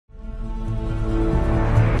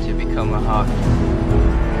become a HawK,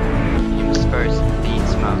 you must first be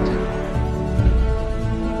its mountain.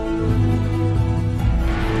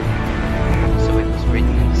 So it was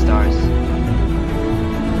written in the stars,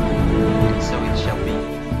 and so it shall be.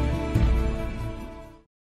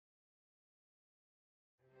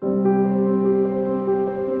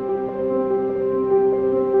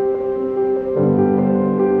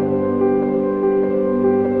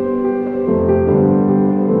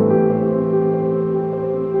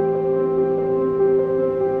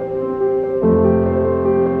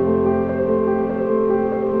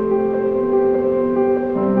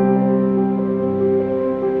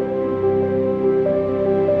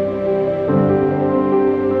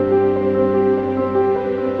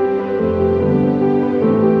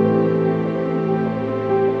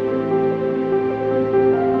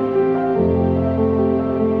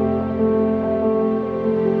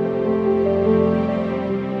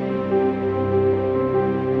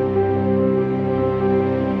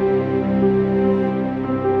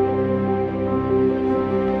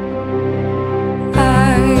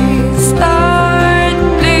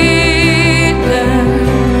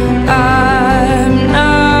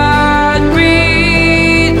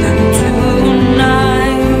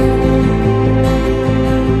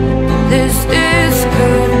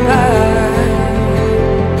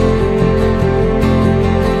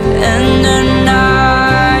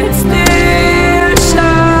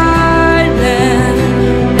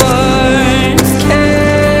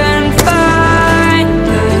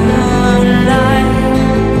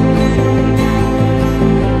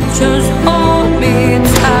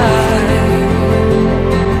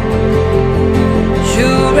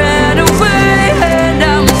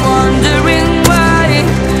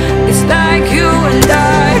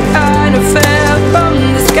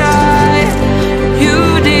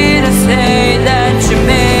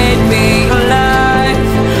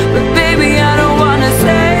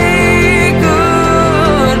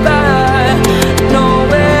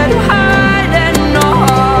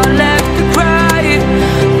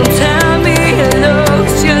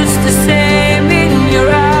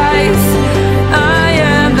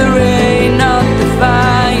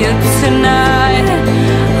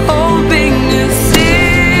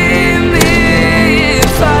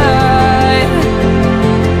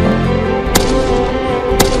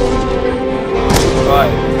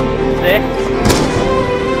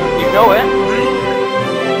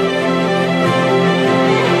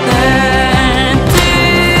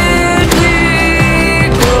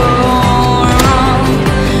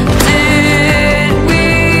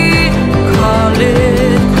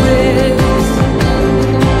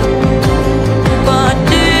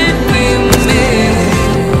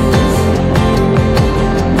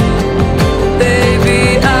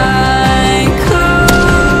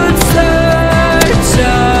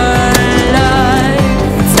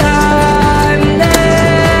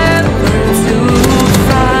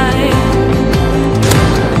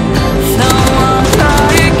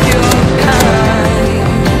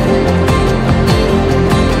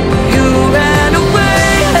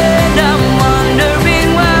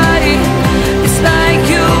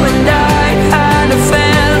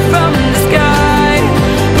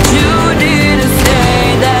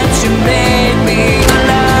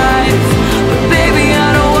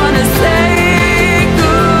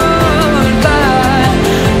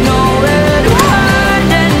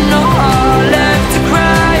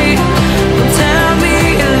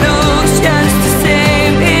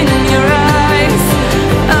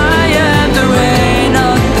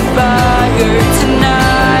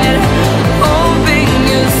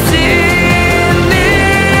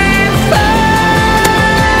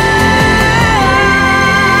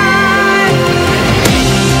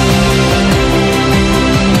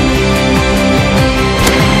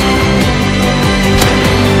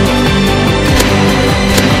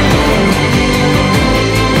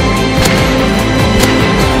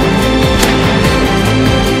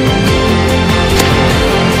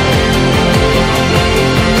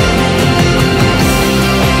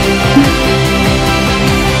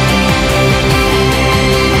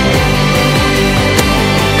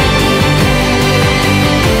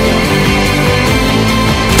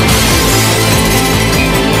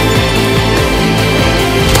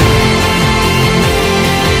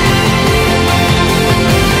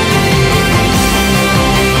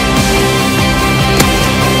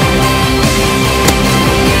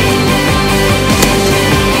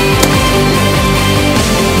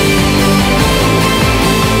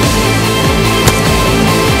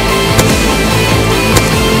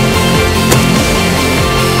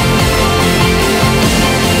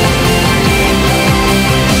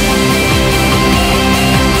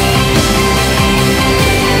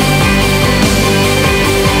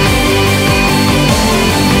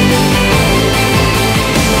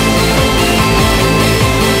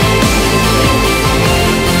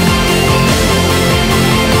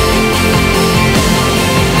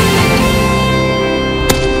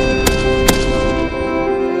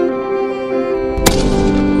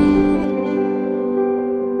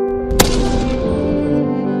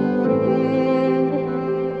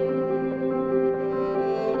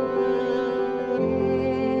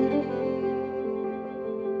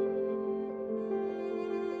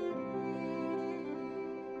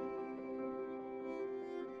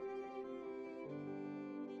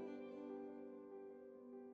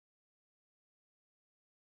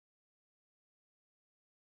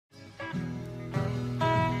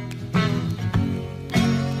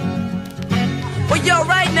 yo,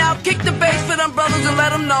 right now, kick the bass for them brothers and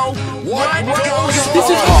let them know what goes on. This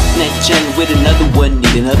is HawK next gen with another one.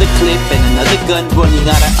 Need another clip and another gun, running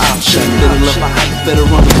out of option. Middle of a hype, better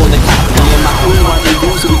run before the cops. Me and my crew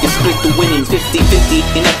rendezvous so we can split the winnings 50-50,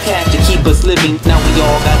 enough cash to keep us living. Now we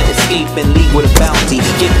all gotta escape and leave with a bounty.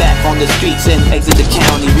 Get back on the streets and exit the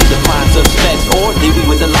county. We the prime suspects, or did we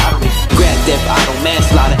win the lottery? Grand theft, auto,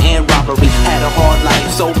 manslaughter, and robbery. Had a hard life,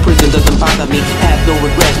 so prison doesn't bother me. Have no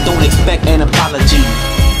regrets, don't expect an apology.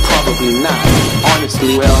 Probably not,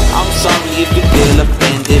 honestly. Well, I'm sorry if you feel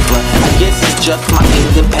offended, but I guess it's just my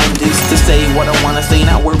independence to say what I wanna say,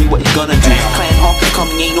 not worry what you're gonna do. Clan HawK is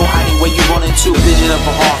coming, ain't no hiding where you running to. Vision of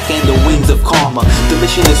a HawK and the wings of karma. The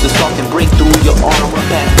mission is to stalk and break through your armor.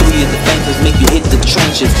 Pass through your defenses, make you hit the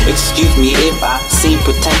trenches. Excuse me if I seem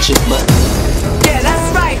pretentious, but yeah,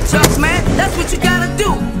 that's right, Chuck, man. That's what you gotta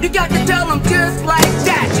do. You got to tell them just like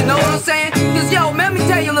that, you know what I'm saying? Cause yo, man, let me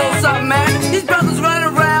tell you a little something, man. These brothers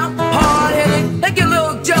running around, hard-headed, they get a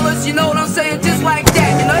little jealous, you know what I'm saying? Just like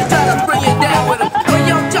that, you know, they try to bring you down with them. But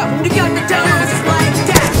yo, Chuck, you got to tell them just like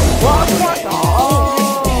that. What?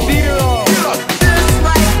 Beat it up. Just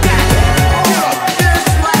like that. Just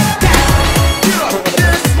like that.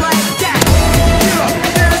 Just like that.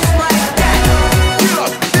 Just like that.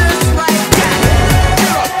 Just like that.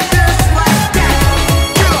 Just like that.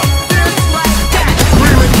 Just like that.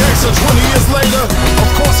 Reeling gangster 20 years later, of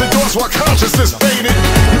course it goes while consciousness faded.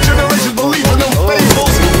 New generations believe in them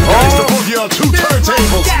fables. Gangsta boogie on 2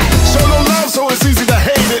 turntables. Show no love, so it's easy to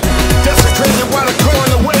hate it. Desecrated while the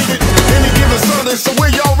coroner waited. Any given Sunday, so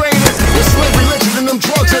where y'all rated? With slavery lynching and them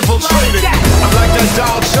drugs infiltrated. I'm like that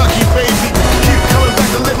doll Chucky, baby. Keep coming back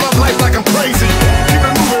to live my life like I'm crazy. Keep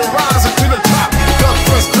it moving, rising to the top. Duck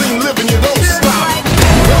fresh, clean living, you don't stop.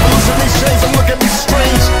 Revolution these shades, don't look at me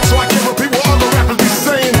strange. So I can't repeat what other rappers be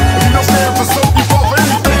saying. If you don't stand for something, you fall for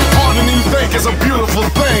anything. Harder than you think is a beautiful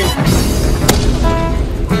thing.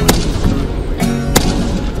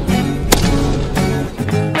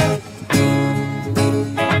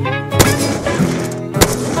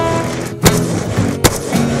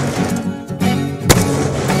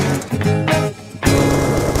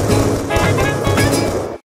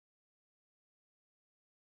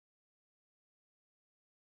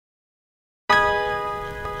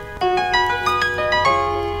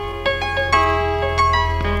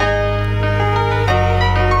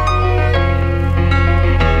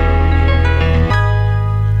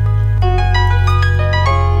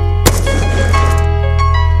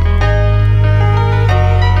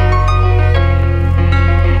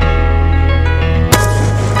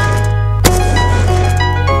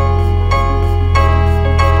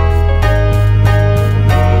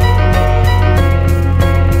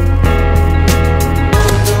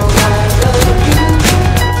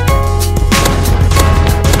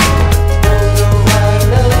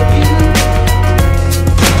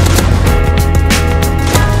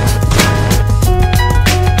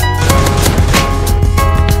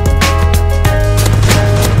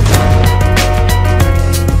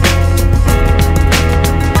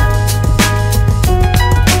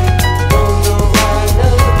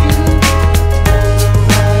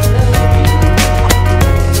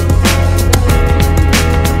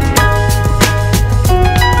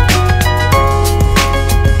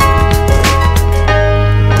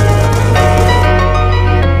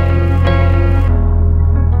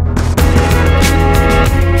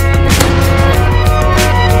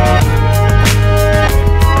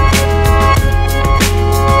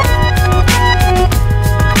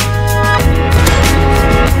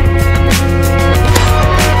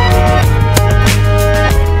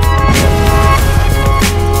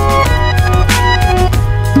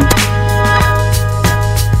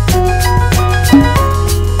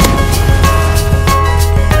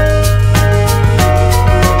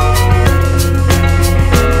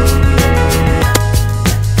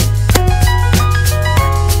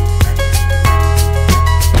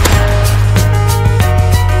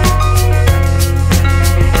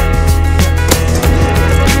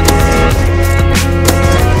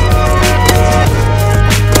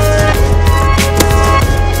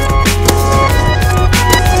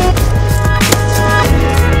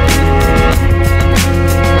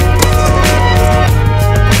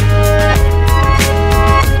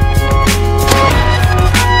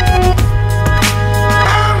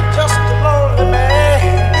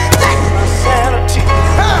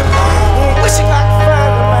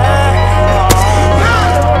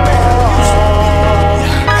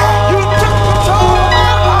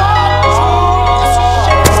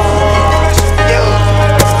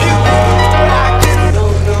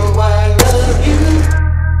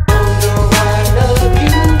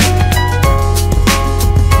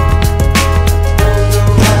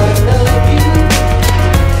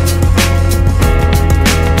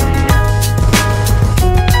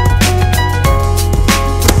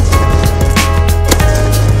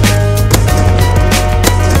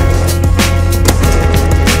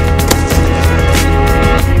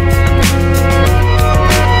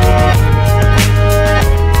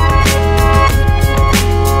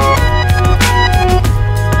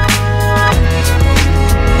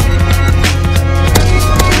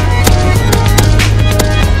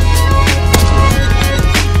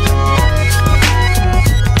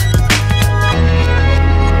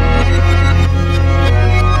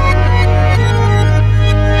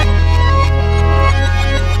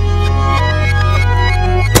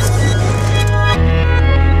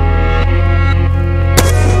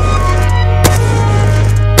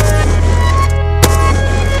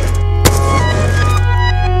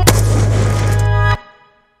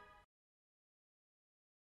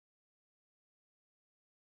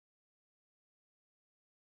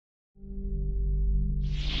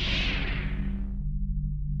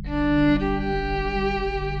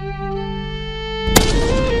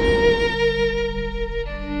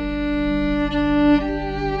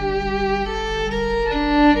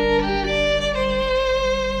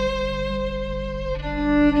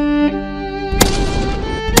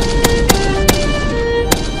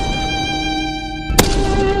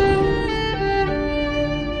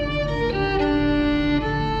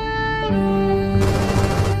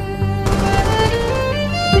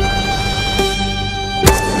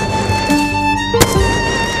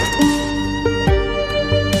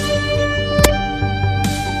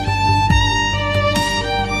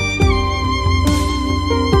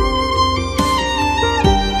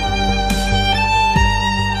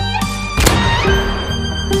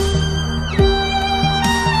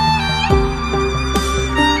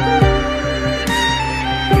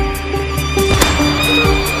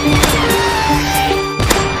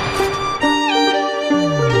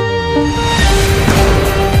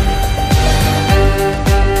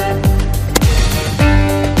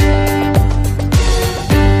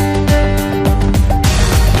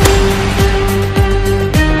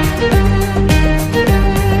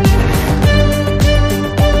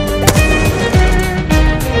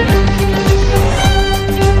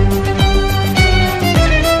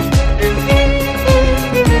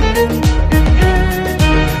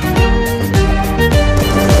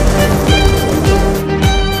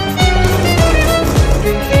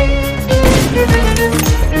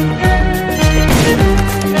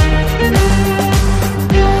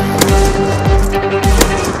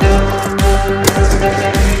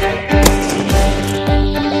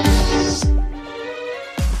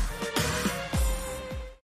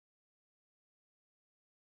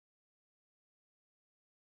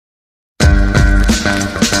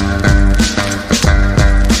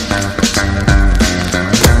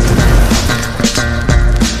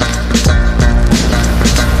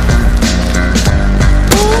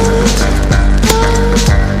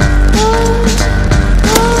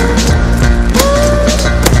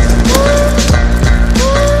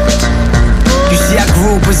 See, I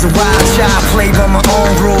grew up as a wild child, played by my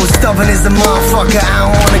own rules. Stubborn as a motherfucker, I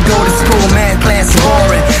don't wanna go to school. Math class is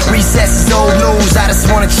boring, recess is old news. I just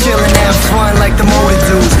wanna chill and have fun like the motor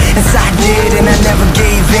dudes. And so I did, and I never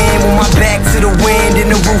gave in. With my back to the wind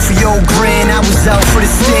and the roof of your grin, I was out for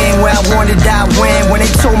the sting. Where I wanted, I win. When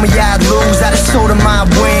they told me I'd lose, I just told them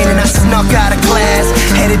I'd win. And I snuck out of class,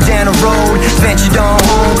 headed down the road, ventured on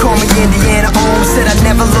home. Called me Indiana home, said I'd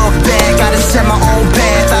never look back. I just set my own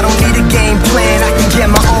path, I don't need a game plan, I can get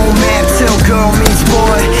my own map. Till girl meets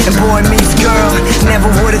boy, and boy meets girl. Never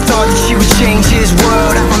would've thought that she would change his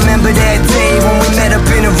world. I remember that day when we met up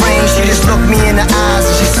in the rain. She just looked me in the eyes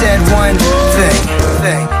and she said one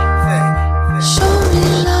thing. Show me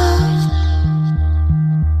love.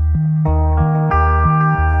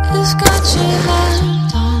 It's got your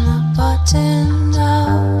hand on the button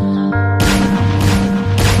now.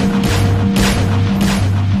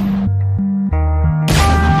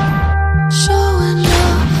 Showing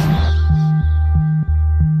love.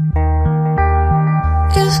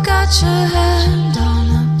 It's got your hand on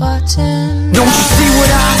the button. Don't you see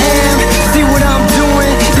what I am? See what I'm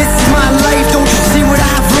doing? This is my life, don't you see what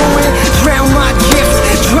I've ruined? Drown my gifts,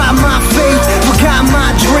 drop my faith, forgot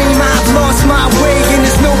my dream. I've lost my way and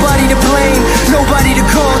there's nobody to blame, nobody to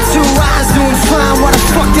call to. I was doing fine, why the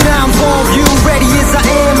fuck did I involve you? Ready as I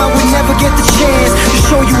am, I would never get the chance to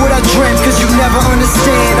show you what I dreamt, cause you never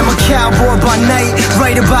understand. I'm a cowboy by night,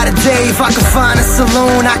 writer by the day. If I could find a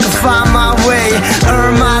saloon, I could find my way.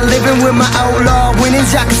 Earn my living with my outlaw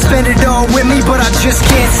winnings. I could spend it all with me, but I just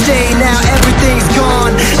can't stay. Now everything's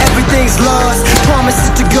gone, everything's lost.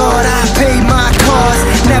 Promises to God, I paid my cost.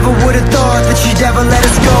 Never would've thought that she'd ever let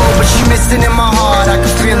us go, but she missed it in my heart, I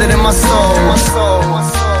can feel it in my soul.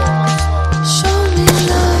 Show me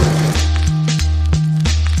love.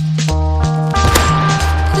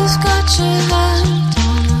 It's got your hand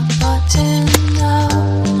on the button now.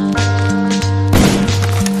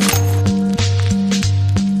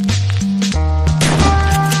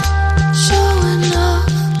 Showing love.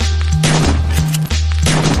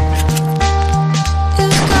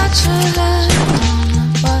 It's got your hand on the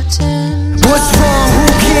button now. What's wrong? Who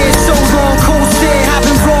cares? So long, cold stare. I've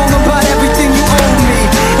been wrong about everything you owe me.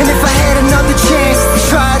 And if I had another chance to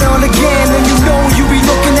try it on again, then you know you'd be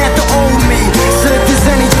looking at the old me. So if there's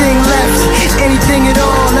anything left, anything at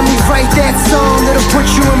all, let me write that song that'll put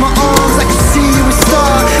you in my arms. I can see you a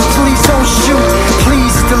star. Please don't shoot.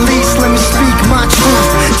 Please, at the least, let me speak my truth.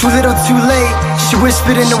 Too little, too late. She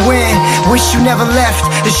whispered in the wind. Wish you never left.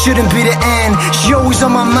 It shouldn't be the end. She always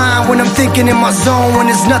on my mind when I'm thinking in my zone.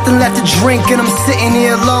 When there's nothing left to drink and I'm sitting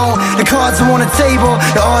here alone. The cards are on the table,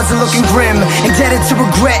 the odds are looking grim. Indebted to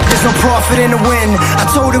regret, there's no profit in the win. I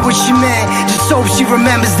told her what she meant, just hope she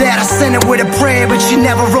remembers that. I sent her with a prayer, but she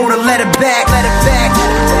never wrote a letter back. Let it back,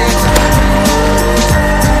 let it back.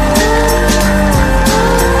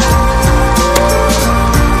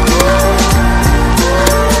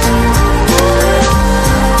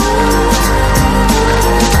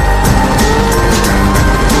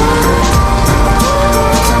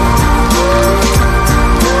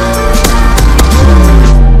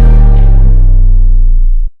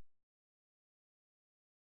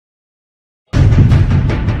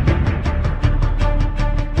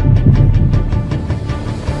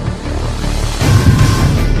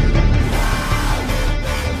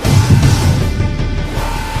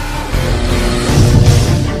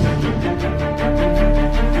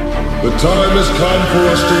 The time has come for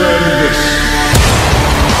us to end this.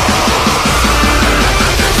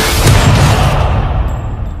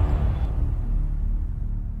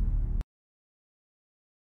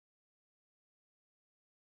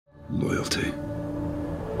 Loyalty,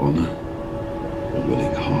 honor, a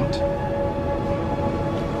willing heart.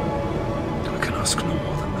 I can ask no more.